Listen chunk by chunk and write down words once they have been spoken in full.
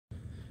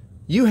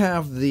You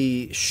have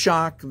the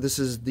Schok, this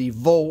is the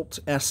Volt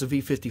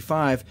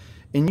SV55,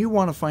 and you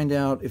want to find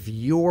out if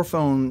your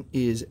phone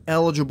is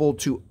eligible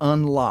to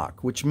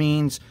unlock, which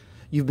means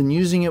you've been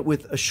using it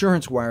with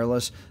Assurance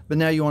Wireless, but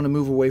now you want to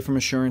move away from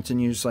Assurance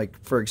and use,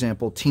 like, for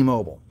example,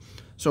 T-Mobile.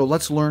 So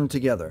let's learn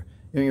together.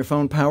 You know, your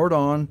phone powered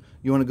on,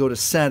 you want to go to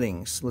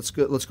Settings. Let's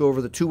go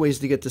over the two ways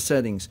to get to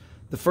Settings.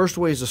 The first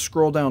way is to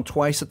scroll down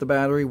twice at the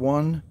battery,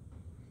 1,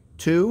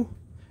 2,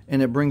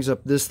 and it brings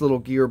up this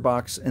little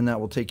gearbox, and that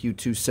will take you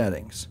to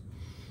Settings.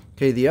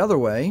 Okay, the other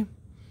way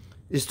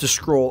is to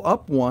scroll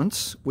up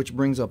once, which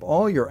brings up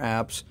all your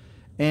apps,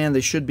 and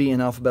they should be in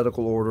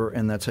alphabetical order,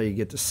 and that's how you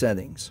get to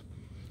Settings.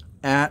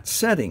 At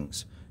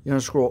Settings, you're going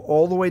to scroll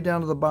all the way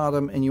down to the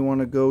bottom, and you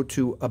want to go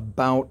to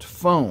About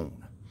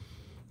Phone.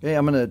 Okay,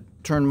 I'm going to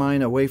turn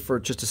mine away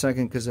for just a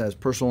second because it has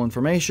personal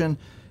information,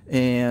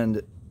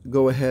 and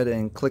go ahead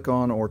and click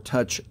on or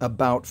touch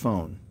About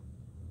Phone.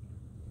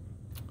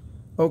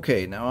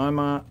 Okay, now I'm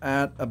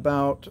at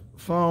About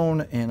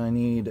Phone, and I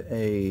need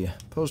a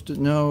post-it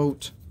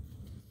note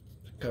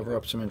to cover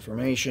up some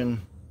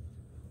information.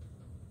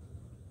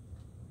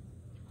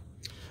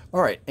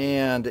 All right,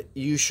 and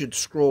you should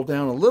scroll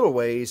down a little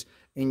ways,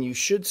 and you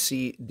should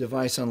see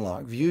Device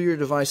Unlock. View your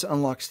device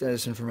unlock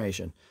status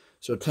information.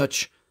 So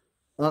touch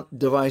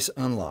Device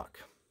Unlock.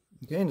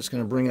 Okay, and it's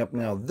going to bring up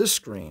now this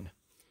screen.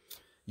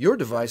 Your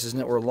device is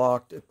network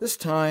locked at this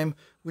time,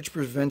 which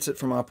prevents it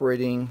from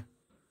operating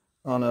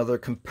on other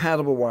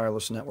compatible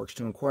wireless networks.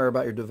 To inquire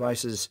about your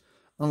device's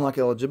unlock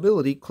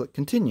eligibility, click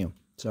Continue.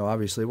 So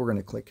obviously we're going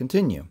to click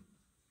Continue.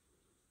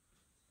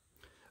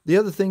 The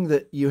other thing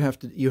that you have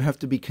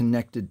to be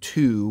connected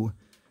to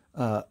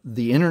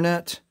the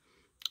internet,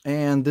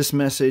 and this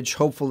message,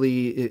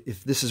 hopefully,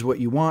 if this is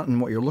what you want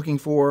and what you're looking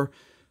for,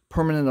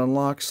 permanent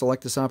unlock,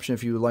 select this option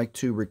if you would like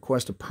to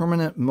request a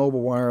permanent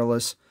mobile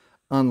wireless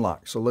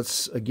unlock. So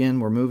let's,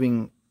 again, we're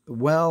moving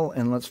well,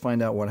 and let's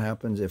find out what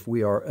happens if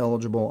we are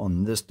eligible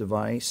on this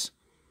device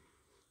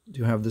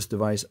to have this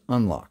device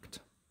unlocked.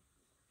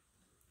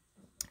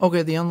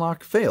 Okay, the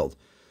unlock failed.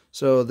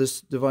 So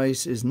this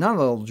device is not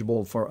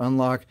eligible for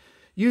unlock.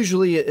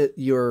 Usually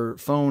your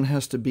phone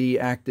has to be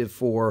active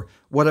for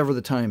whatever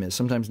the time is.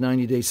 Sometimes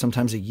 90 days,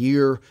 sometimes a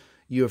year.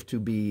 You have to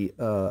be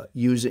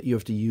use it. You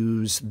have to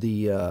use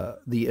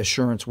the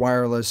Assurance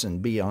Wireless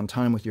and be on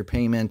time with your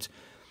payment.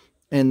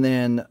 And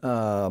then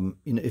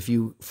if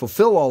you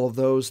fulfill all of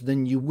those,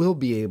 then you will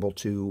be able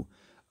to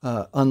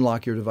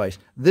unlock your device.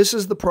 This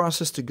is the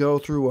process to go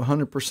through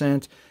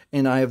 100%,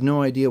 and I have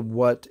no idea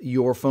what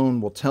your phone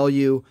will tell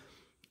you.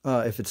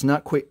 If it's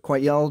not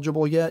quite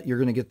eligible yet, you're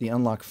going to get the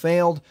unlock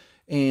failed.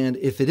 And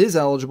if it is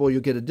eligible,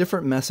 you'll get a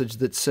different message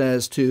that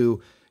says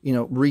to,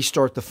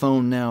 restart the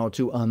phone now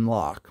to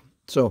unlock.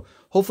 So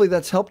hopefully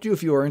that's helped you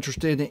if you are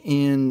interested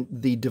in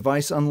the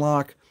device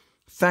unlock,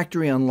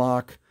 factory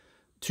unlock,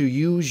 to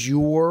use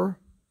your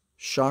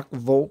Schok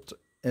Volt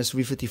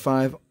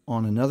SV55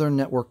 on another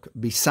network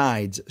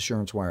besides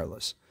Assurance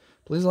Wireless.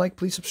 Please like,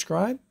 please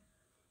subscribe.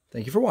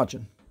 Thank you for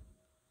watching.